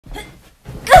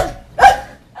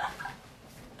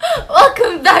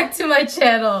Welcome back to my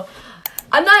channel.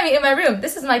 I'm not even in my room.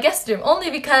 This is my guest room,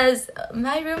 only because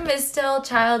my room is still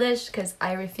childish because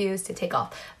I refuse to take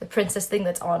off the princess thing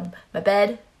that's on my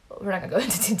bed. We're not gonna go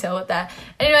into detail with that.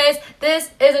 Anyways, this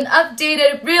is an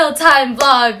updated real-time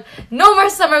vlog. No more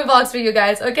summer vlogs for you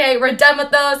guys, okay? We're done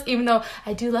with those, even though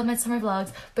I do love my summer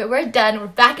vlogs, but we're done. We're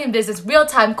back in business,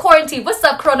 real-time quarantine. What's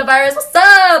up, coronavirus? What's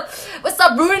up? What's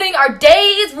up, ruining our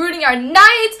days, ruining our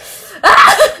nights?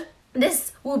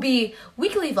 This will be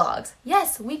weekly vlogs.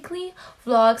 Yes, weekly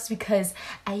vlogs because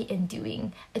I am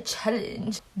doing a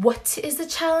challenge. What is the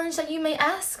challenge that you may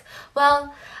ask?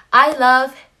 Well, I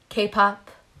love K-pop.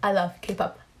 I love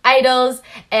K-pop idols,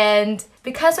 and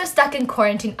because we're stuck in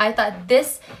quarantine, I thought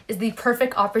this is the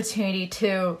perfect opportunity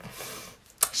to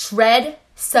shred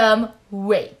some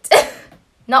weight.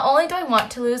 Not only do I want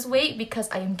to lose weight because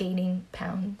I am gaining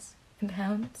pounds and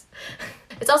pounds,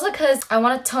 it's also because I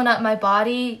want to tone up my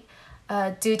body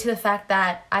due to the fact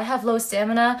that I have low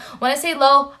stamina. When I say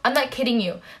low, I'm not kidding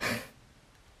you.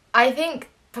 I think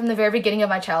from the very beginning of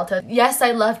my childhood, yes,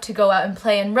 I love to go out and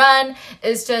play and run.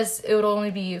 It's just, it would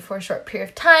only be for a short period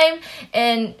of time,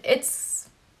 and it's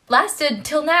lasted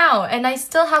till now, and I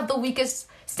still have the weakest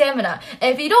stamina.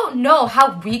 And if you don't know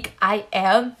how weak I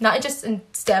am, not just in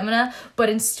stamina, but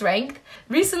in strength,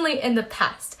 recently in the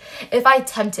past, if I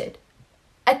attempted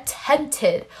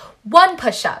one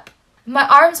push-up, my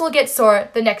arms will get sore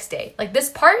the next day. Like this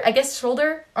part, I guess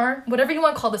shoulder, arm, whatever you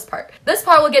want to call this part. This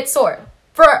part will get sore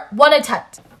for one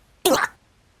attempt.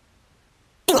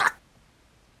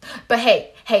 But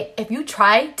hey, if you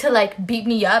try to like beat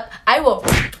me up, I'm a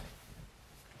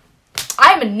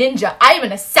ninja. I am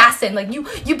an assassin. Like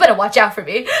you better watch out for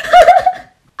me.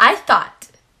 I thought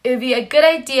it would be a good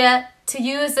idea to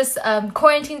use this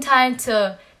quarantine time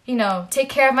to, you know, take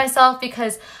care of myself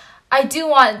because I do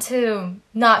want to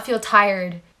not feel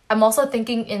tired. I'm also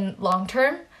thinking in long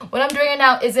term. What I'm doing right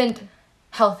now isn't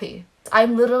healthy.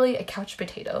 I'm literally a couch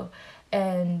potato,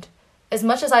 and as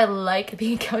much as I like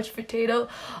being a couch potato,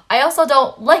 I also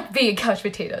don't like being a couch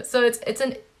potato. So it's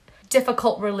a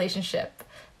difficult relationship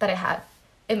that I have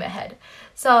in my head.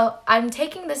 So I'm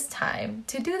taking this time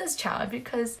to do this challenge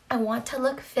because I want to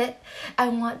look fit. I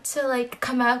want to like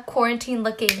come out of quarantine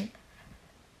looking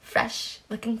fresh,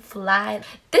 looking fly.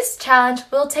 This challenge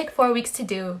will take 4 weeks to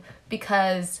do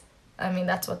because, I mean,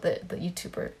 that's what the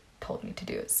YouTuber told me to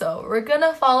do. So we're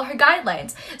gonna follow her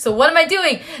guidelines. So what am I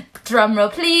doing? Drum roll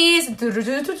please.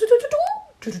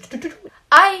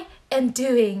 I am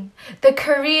doing the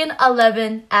Korean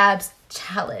 11 abs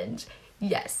challenge.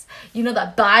 Yes, you know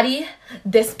that body,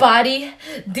 this body,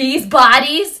 these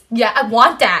bodies. Yeah, I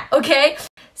want that, okay?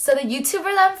 So the YouTuber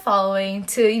that I'm following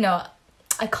to, you know,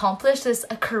 accomplish this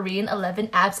Korean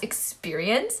 11 abs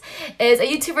experience is a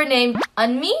YouTuber named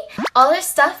Unmi. All her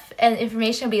stuff and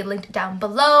information will be linked down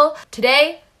below.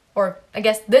 Today, or I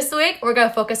guess this week, we're gonna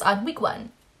focus on week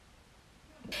 1.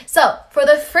 So for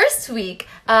the first week,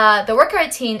 the workout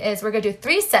routine is we're gonna do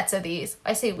 3 sets of these.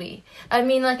 I say we. I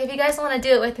mean, like, if you guys want to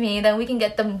do it with me, then we can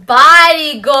get them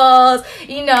body goals.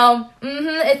 You know,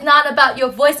 it's not about your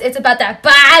voice, it's about that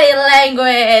body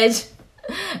language.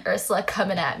 Ursula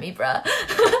coming at me, bruh.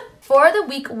 For the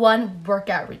week 1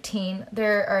 workout routine,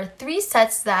 there are 3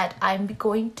 sets that I'm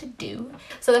going to do.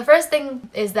 So the first thing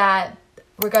is that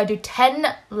we're gonna do 10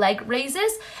 leg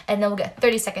raises and then we'll get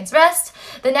 30 seconds rest.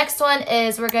 The next one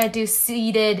is we're gonna do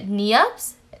seated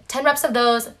knee-ups, 10 reps of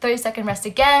those, 30-second rest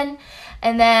again.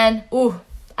 And then, ooh,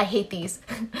 I hate these.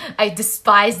 I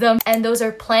despise them. And those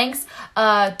are planks.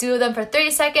 Do them for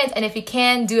 30 seconds, and if you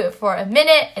can, do it for a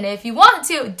minute. And if you want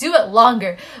to, do it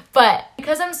longer. But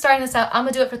because I'm starting this out, I'm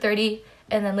gonna do it for 30,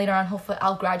 and then later on, hopefully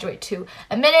I'll graduate to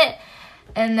a minute.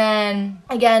 And then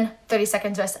again, 30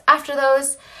 seconds rest after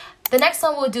those. The next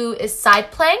one we'll do is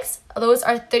side planks. Those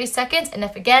are 30 seconds, and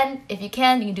if you can, you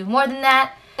can do more than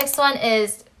that. Next one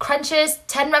is crunches,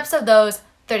 10 reps of those,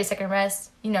 30-second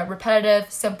rest. You know,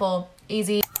 repetitive, simple,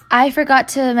 easy. I forgot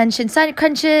to mention side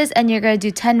crunches, and you're gonna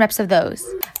do 10 reps of those.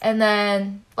 And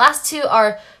then last 2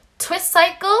 are twist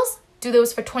cycles. Do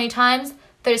those for 20 times,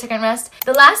 30-second rest.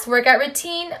 The last workout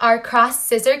routine are cross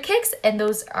scissor kicks, and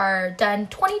those are done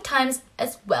 20 times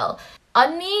as well.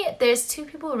 On me, there's 2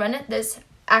 people who run it. There's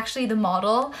actually the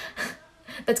model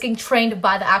that's getting trained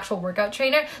by the actual workout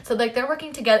trainer. So like they're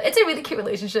working together. It's a really cute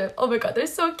relationship. Oh my god, they're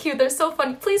so cute. They're so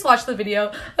funny. Please watch the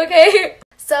video, okay?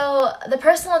 So the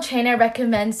personal trainer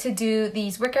recommends to do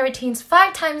these workout routines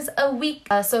 5 times a week.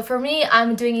 So for me,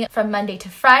 I'm doing it from Monday to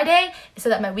Friday so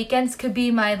that my weekends could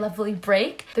be my lovely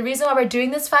break. The reason why we're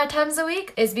doing this 5 times a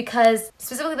week is because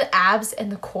specifically the abs and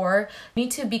the core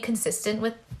need to be consistent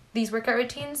with these workout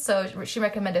routines. So she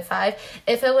recommended 5.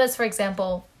 If it was, for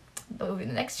example, that will be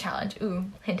the next challenge. Ooh,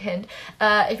 hint, hint.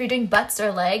 If you're doing butts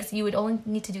or legs, you would only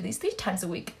need to do these 3 times a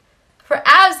week. For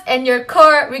abs and your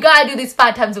core, we gotta do these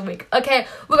 5 times a week. Okay,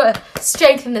 we're gonna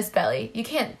strengthen this belly. You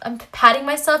can't, I'm patting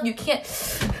myself, you can't,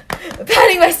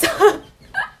 patting myself.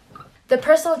 The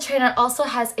personal trainer also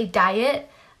has a diet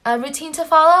routine to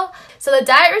follow. So the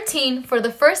diet routine for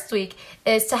the first week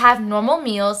is to have normal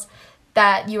meals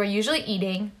that you are usually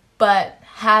eating, but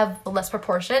have less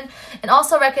proportion, and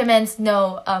also recommends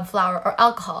no flour or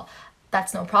alcohol.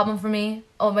 That's no problem for me.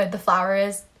 Oh, but the flour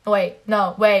is. Wait,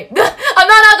 no, wait. I'm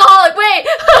not alcoholic, wait!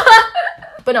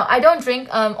 But no, I don't drink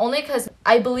only because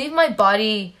I believe my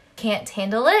body can't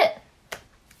handle it.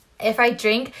 If I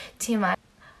drink too much,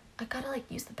 I gotta like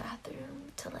use the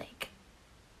bathroom to like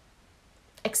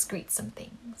excrete some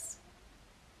things.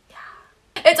 Yeah.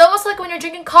 It's almost like when you're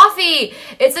drinking coffee.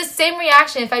 It's the same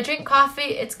reaction. If I drink coffee,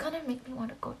 it's gonna make me want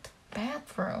to go to the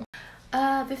bathroom.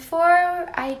 Before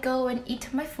I go and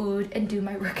eat my food and do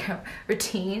my workout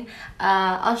routine,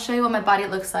 I'll show you what my body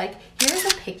looks like. Here's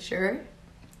a picture.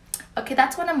 Okay,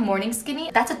 that's when I'm morning skinny.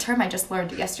 That's a term I just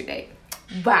learned yesterday.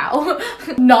 Wow.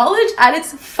 Knowledge at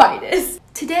its finest.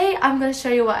 Today, I'm gonna show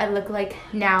you what I look like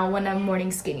now when I'm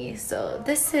morning skinny. So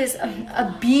this is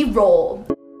a B-roll.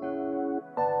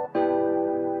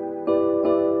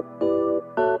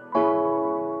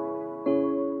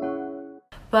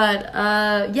 But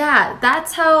yeah,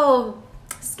 that's how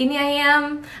skinny I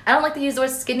am. I don't like to use the word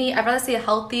skinny. I'd rather say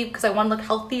healthy because I want to look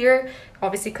healthier.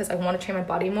 Obviously because I want to train my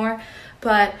body more.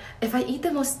 But if I eat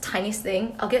the most tiniest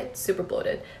thing, I'll get super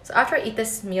bloated. So after I eat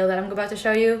this meal that I'm about to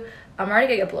show you, I'm already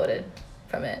gonna get bloated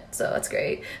from it. So that's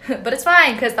great. But it's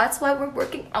fine because that's why we're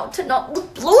working out, to not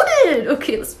look bloated.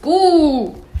 Okay, let's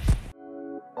go.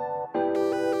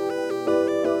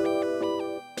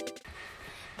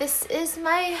 This is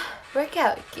my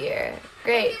workout gear.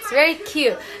 Great, it's very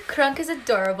cute. Krunk is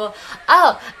adorable.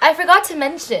 Oh, I forgot to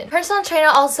mention, personal trainer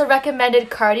also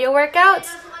recommended cardio workouts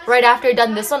right after you're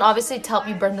done this one, obviously to help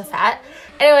you burn the fat.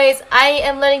 Anyways, I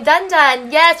am learning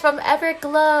Dandan, yes, from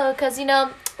Everglow, because you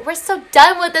know, we're so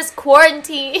done with this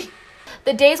quarantine.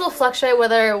 The days will fluctuate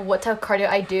whether what type of cardio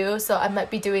I do, so I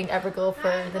might be doing Everglow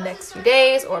for the next few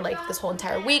days or like this whole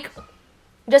entire week,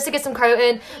 just to get some cardio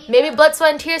in. Maybe blood,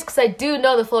 sweat, and tears because I do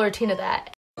know the full routine of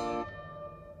that.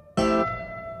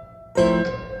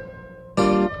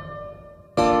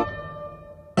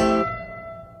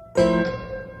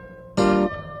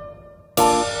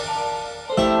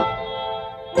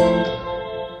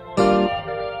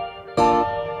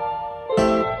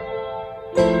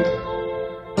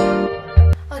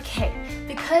 Okay,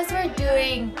 because we're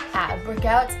doing ab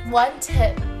workouts, one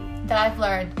tip that I've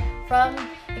learned from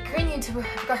the Korean YouTuber,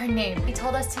 I forgot her name. He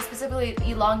told us to specifically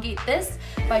elongate this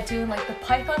by doing like the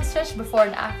python stretch before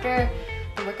and after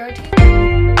the workout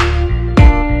routine.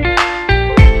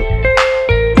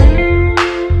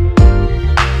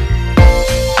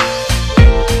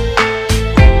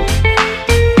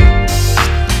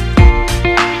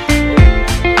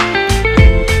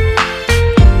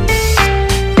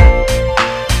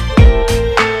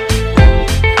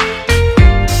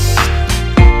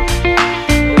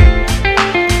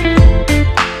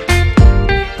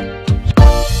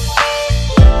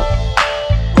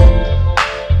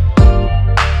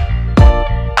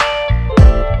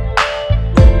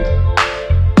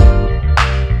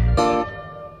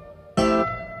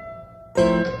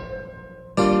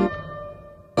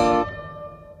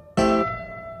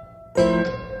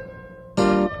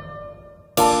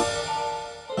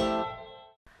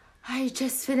 I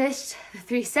just finished the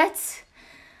 3 sets.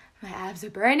 My abs are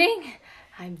burning.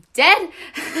 I'm dead.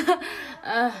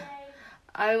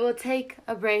 I will take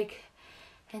a break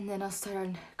and then I'll start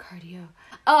on cardio.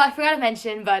 Oh, I forgot to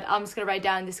mention, but I'm just gonna write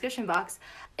down in the description box.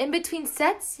 In between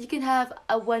sets, you can have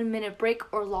a 1-minute break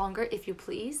or longer if you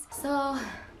please. So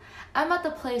I'm at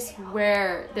the place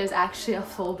where there's actually a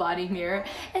full body mirror,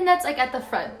 and that's like at the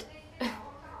front.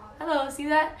 Hello, see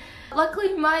that?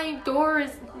 Luckily my door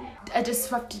is a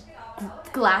disrupted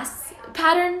glass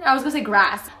pattern. I was gonna say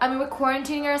grass. I mean, we're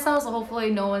quarantining ourselves, so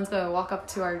hopefully no one's gonna walk up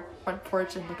to our front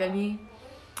porch and look at me.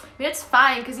 I mean, it's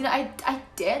fine because you know I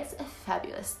dance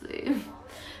fabulously.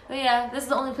 But yeah, this is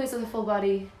the only place with a full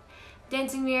body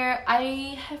dancing mirror.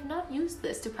 I have not used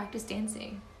this to practice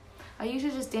dancing. I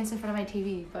usually just dance in front of my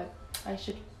TV, but I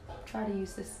should try to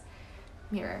use this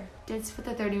mirror. Dance for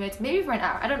the 30 minutes, maybe for an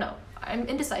hour. I don't know. I'm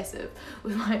indecisive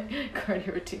with my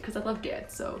cardio routine because I love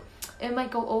dance, so it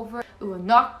might go over. It will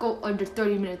not go under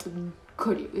 30 minutes of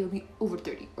cardio. It'll be over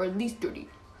 30 or at least 30.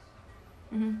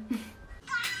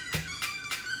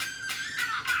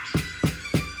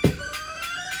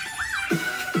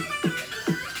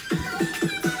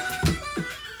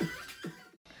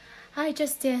 I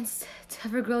just danced to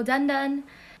Everglow Dandan.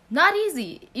 Not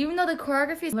easy. Even though the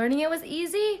choreography, learning it was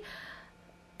easy,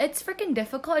 it's freaking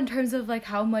difficult in terms of like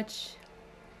how much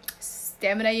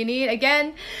stamina you need.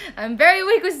 Again, I'm very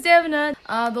weak with stamina.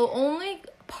 The only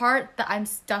part that I'm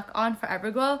stuck on for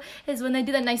Everglow is when they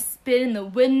do that nice spin in the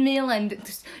windmill, and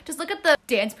just look at the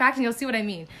dance practice and you'll see what I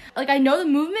mean. Like, I know the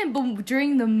movement, but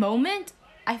during the moment,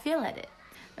 I feel at it.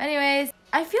 Anyways,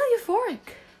 I feel euphoric.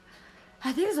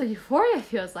 I think it's what euphoria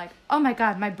feels like. Oh my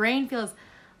god, my brain feels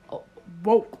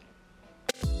woke.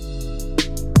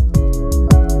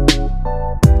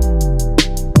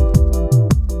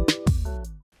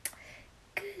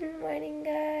 Good morning,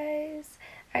 guys.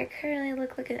 I currently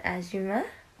look like an Ajuma,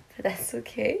 but that's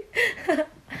okay.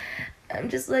 I'm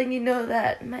just letting you know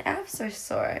that my abs are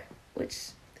sore,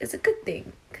 which is a good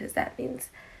thing, because that means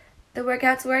the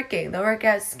workout's working. The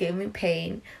workout's giving me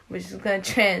pain, which is going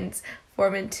to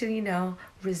transform into, you know,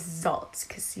 results,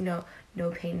 because, you know,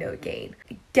 no pain, no gain.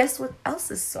 Guess what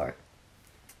else is sore?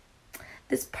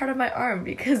 This part of my arm,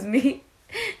 because me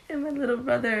and my little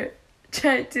brother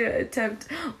tried to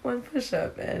attempt one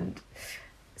push-up, and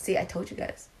see, I told you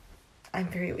guys, I'm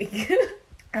very weak.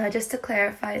 Just to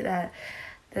clarify that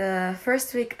the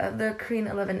first week of the Korean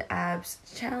 11 Abs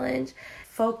Challenge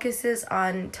focuses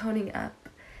on toning up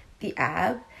the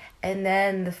ab, and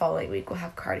then the following week we'll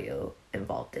have cardio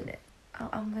involved in it.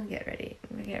 I'm gonna get ready.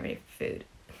 I'm gonna get ready for food.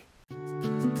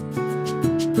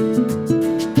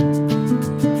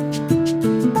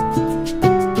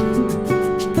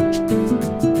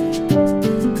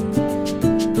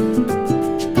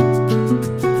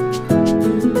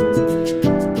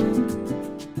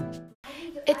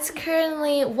 It's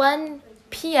currently 1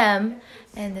 p.m.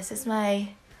 and this is my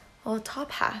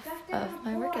top half of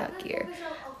my workout gear.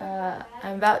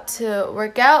 I'm about to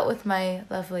work out with my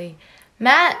lovely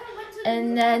mat,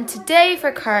 and then today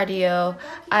for cardio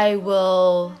I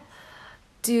will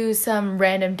do some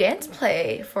random dance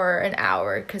play for an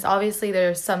hour, because obviously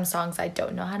there's some songs I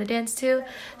don't know how to dance to,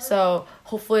 so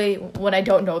hopefully when I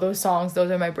don't know those songs, those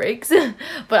are my breaks.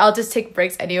 But I'll just take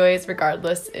breaks anyways,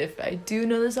 regardless if I do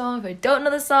know the song, if I don't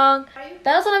know the song.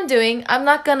 That's what I'm doing. I'm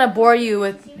not gonna bore you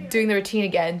with doing the routine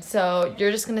again, so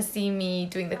you're just gonna see me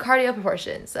doing the cardio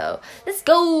proportion. So let's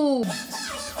go.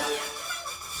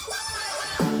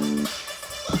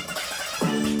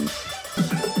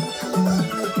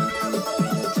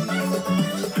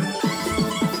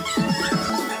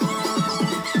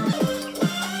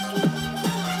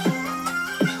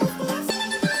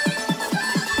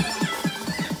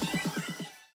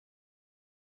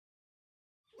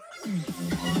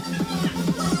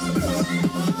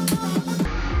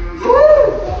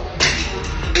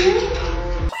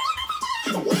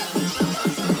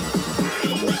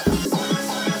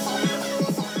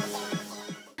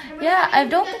 Yeah, I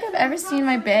don't think I've ever seen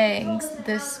my bangs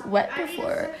this wet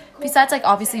before. Besides, like,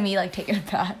 obviously me, like, taking a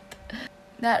bath.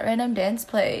 That random dance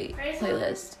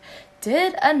playlist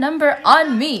did a number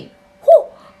on me. Whoo!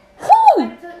 Whoo!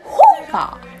 Whoo!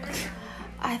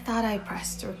 I thought I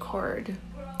pressed record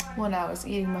when I was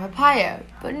eating my papaya,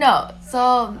 but no.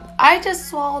 So I just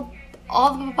swallowed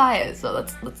all the papayas. So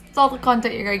that's all the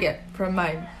content you're gonna get from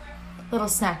my little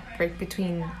snack break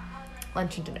between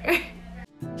lunch and dinner.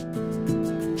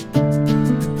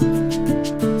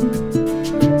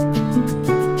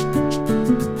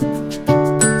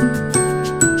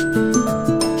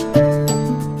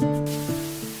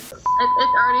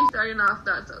 It's already starting off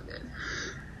not so good.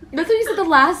 That's what you said the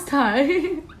last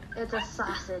time. It's a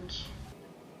sausage.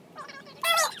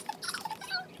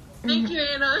 Thank you,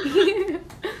 Anna.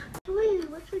 Wait,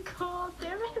 what's it called?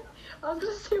 Damn it. I was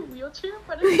gonna say wheelchair,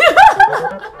 but it's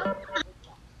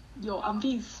Yo, I'm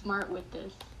being smart with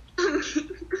this.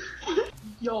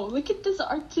 Yo, look at this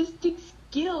artistic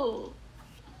skill.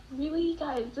 Really,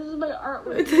 guys, this is my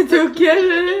artwork. It's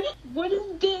okay. What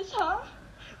is this, huh?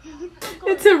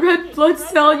 It's a red blood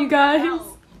cell, you guys.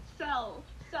 Cell,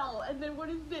 and then what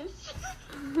is this?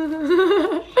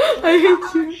 I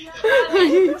hate you. I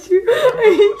hate you. I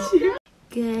hate you.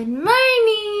 Good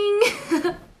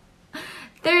morning.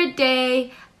 Third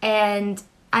day, and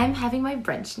I'm having my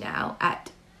brunch now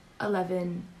at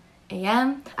 11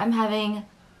 a.m. I'm having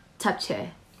japchae.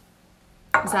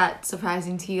 Is that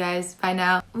surprising to you guys by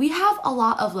now? We have a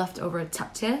lot of leftover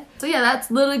japchae. So yeah, that's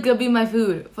literally gonna be my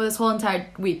food for this whole entire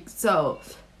week. So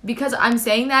because I'm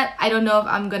saying that, I don't know if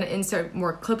I'm gonna insert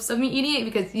more clips of me eating it,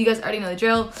 because you guys already know the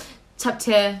drill.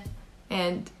 Japchae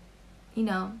and, you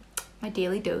know, my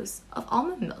daily dose of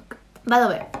almond milk. By the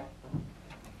way,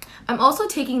 I'm also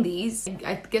taking these.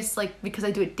 I guess like because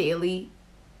I do it daily,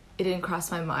 it didn't cross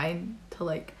my mind to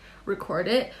like record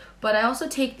it. But I also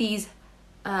take these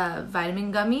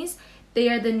vitamin gummies. They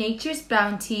are the Nature's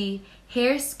Bounty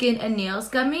Hair, Skin, and Nails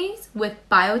Gummies with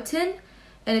biotin,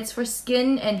 and it's for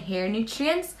skin and hair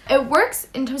nutrients. It works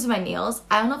in terms of my nails.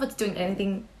 I don't know if it's doing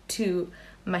anything to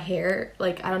my hair.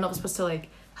 Like, I don't know if it's supposed to like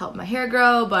help my hair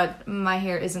grow, but my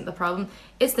hair isn't the problem.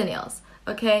 It's the nails,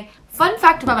 okay? Fun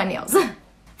fact about my nails.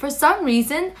 For some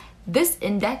reason, this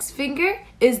index finger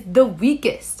is the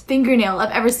weakest fingernail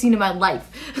I've ever seen in my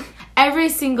life. Every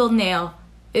single nail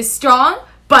is strong,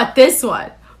 but this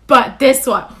one.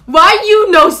 Why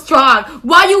you no strong?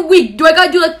 Why you weak? Do I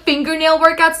gotta do like fingernail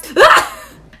workouts?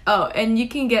 Oh, and you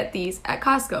can get these at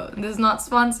Costco. This is not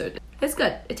sponsored. It's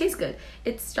good. It tastes good.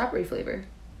 It's strawberry flavor.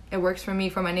 It works for me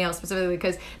for my nails specifically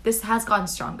because this has gotten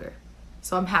stronger.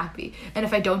 So I'm happy. And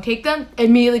if I don't take them, it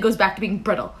immediately goes back to being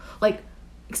brittle. Like,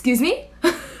 excuse me?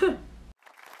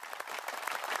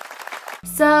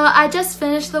 So I just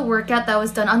finished the workout that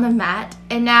was done on the mat,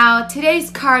 and now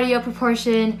today's cardio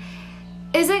proportion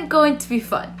isn't going to be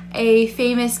fun. A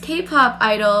famous K-pop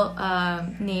idol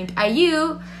named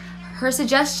IU, her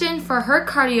suggestion for her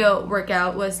cardio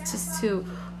workout was just to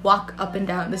walk up and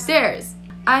down the stairs.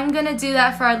 I'm gonna do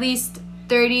that for at least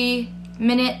 30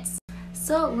 minutes.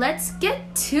 So let's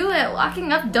get to it,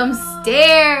 walking up dumb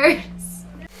stairs.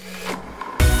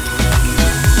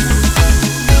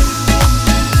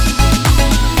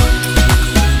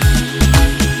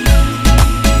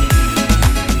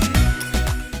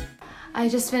 I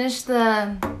just finished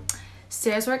the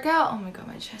stairs workout. Oh my god,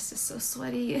 my chest is so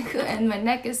sweaty and my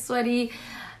neck is sweaty.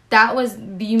 That was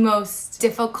the most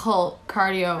difficult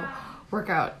cardio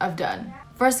workout I've done.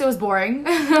 First it was boring,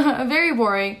 very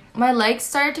boring. My legs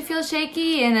started to feel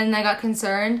shaky and then I got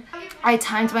concerned. I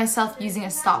timed myself using a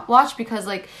stopwatch because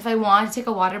like if I wanted to take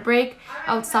a water break,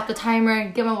 I would stop the timer,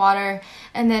 get my water,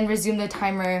 and then resume the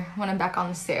timer when I'm back on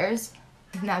the stairs.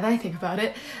 Now that I think about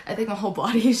it, I think my whole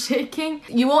body is shaking.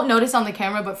 You won't notice on the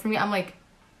camera, but for me, I'm like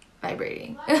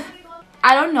vibrating.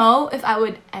 I don't know if I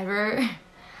would ever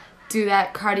do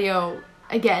that cardio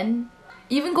again.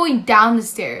 Even going down the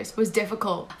stairs was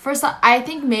difficult. First, I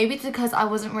think maybe it's because I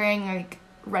wasn't wearing like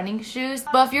running shoes.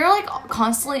 But if you're like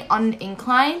constantly on an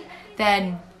incline,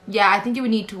 then yeah, I think you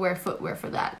would need to wear footwear for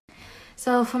that.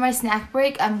 So for my snack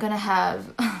break, I'm gonna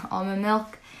have almond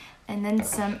milk and then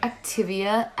some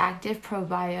Activia Active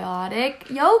Probiotic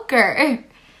Yogurt.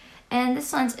 And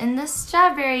this one's in the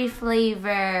strawberry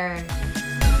flavor.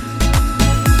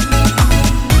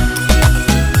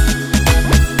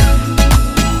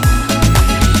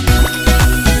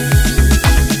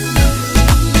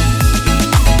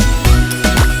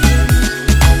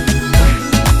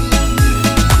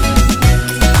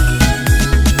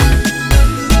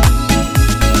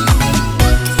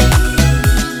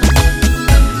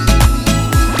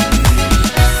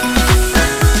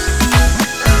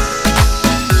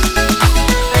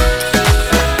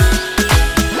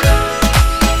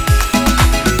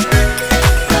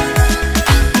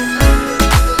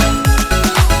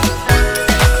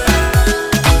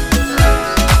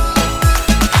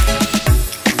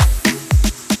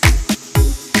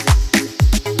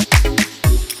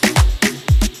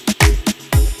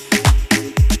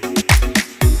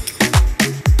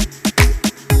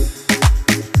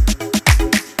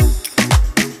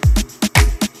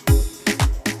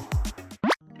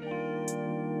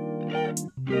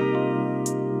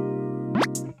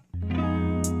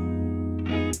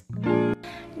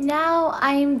 Now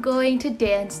I'm going to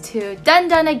dance to Dun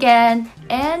Dun Again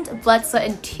and Blood, Sweat,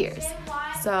 and Tears.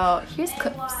 So here's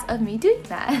clips of me doing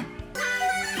that.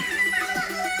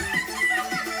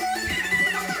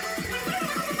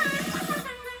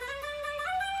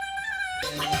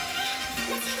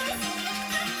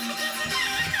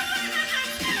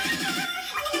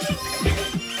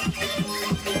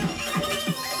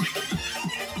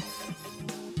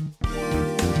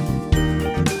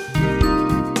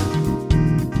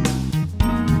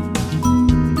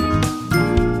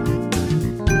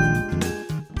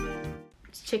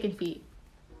 Chicken feet.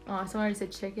 Oh, someone already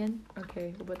said chicken?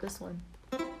 Okay, what about this one?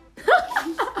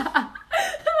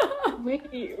 Wait.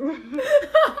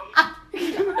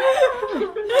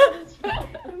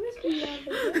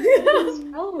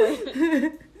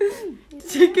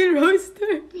 Chicken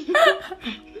roaster.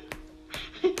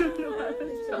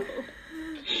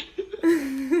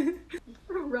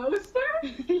 Roaster?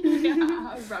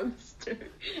 Yeah, roaster.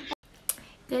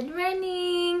 Good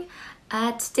morning.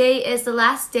 Today is the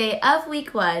last day of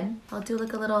week 1. I'll do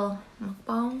like a little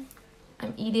mukbang.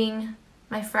 I'm eating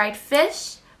my fried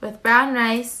fish with brown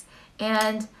rice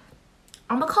and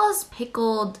I'm gonna call this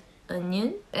pickled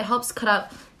onion. It helps cut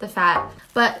out the fat,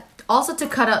 but also to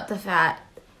cut out the fat,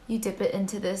 you dip it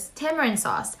into this tamarind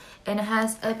sauce and it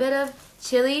has a bit of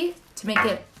chili to make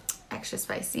it extra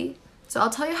spicy. So I'll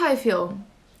tell you how I feel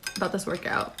about this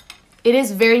workout. It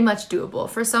is very much doable.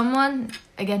 For someone,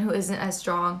 again, who isn't as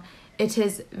strong, it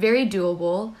is very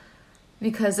doable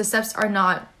because the steps are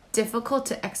not difficult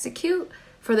to execute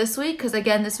for this week. Because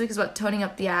again, this week is about toning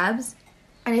up the abs.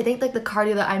 And I think like the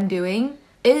cardio that I'm doing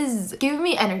is giving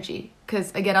me energy.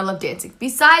 Because again, I love dancing.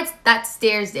 Besides that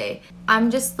stairs day, I'm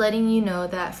just letting you know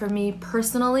that for me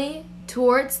personally,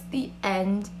 towards the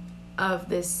end of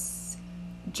this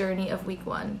journey of week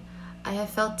 1, I have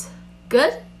felt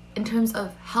good in terms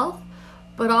of health,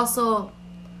 but also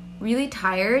really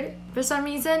tired for some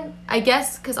reason. I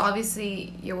guess because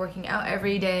obviously you're working out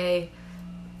every day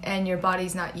and your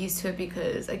body's not used to it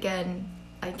because, again,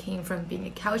 I came from being a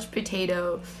couch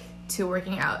potato to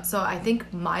working out. So I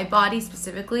think my body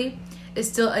specifically is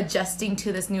still adjusting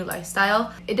to this new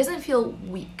lifestyle. It doesn't feel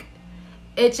weak.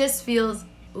 It just feels,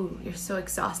 ooh, you're so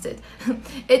exhausted.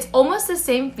 It's almost the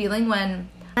same feeling when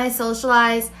I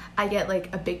socialize, I get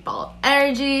like a big ball of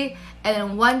energy, and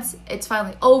then once it's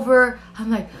finally over, I'm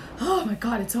like, oh my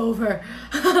god, it's over.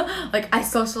 Like I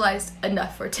socialized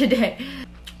enough for today.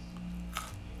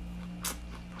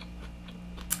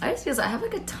 I just feel like I have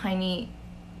like a tiny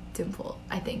dimple,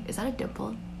 I think. Is that a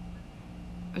dimple?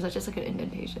 Or is that just like an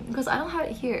indentation? Because I don't have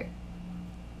it here.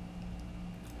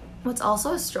 What's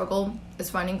also a struggle is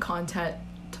finding content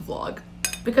to vlog.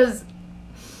 Because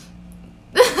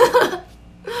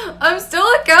I'm still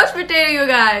a couch potato, you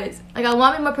guys. Like, I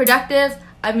want to be more productive.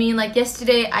 I mean, like,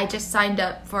 yesterday I just signed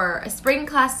up for a spring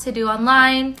class to do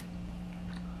online.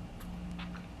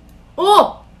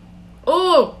 Oh!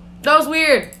 Oh! That was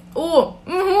weird. Oh!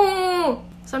 Mm-hmm.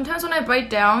 Sometimes when I bite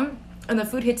down and the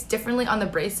food hits differently on the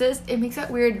braces, it makes that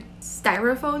weird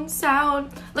styrofoam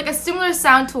sound. Like a similar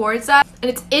sound towards that. And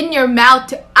it's in your mouth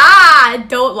too. Ah! I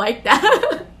don't like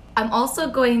that. I'm also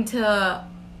going to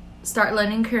start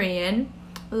learning Korean.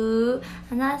 Ooh,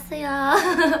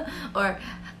 안녕하세요. Or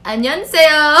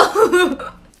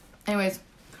안녕하세요. Anyways,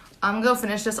 I'm gonna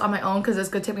finish this on my own because it's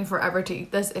gonna take me forever to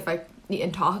eat this if I eat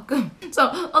and talk. So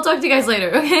I'll talk to you guys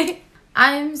later, okay?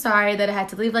 I'm sorry that I had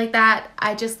to leave like that.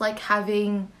 I just like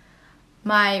having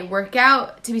my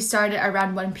workout to be started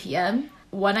around 1 p.m.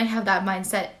 When I have that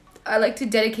mindset, I like to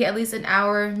dedicate at least an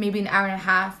hour, maybe an hour and a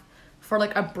half for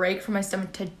like a break for my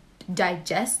stomach to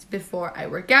digest before I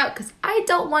work out because I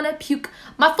don't want to puke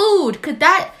my food because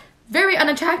that's very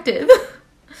unattractive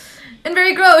and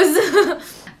very gross.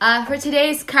 For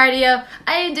today's cardio,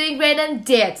 I am doing random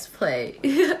dance play.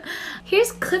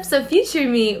 Here's clips of future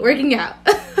me working out.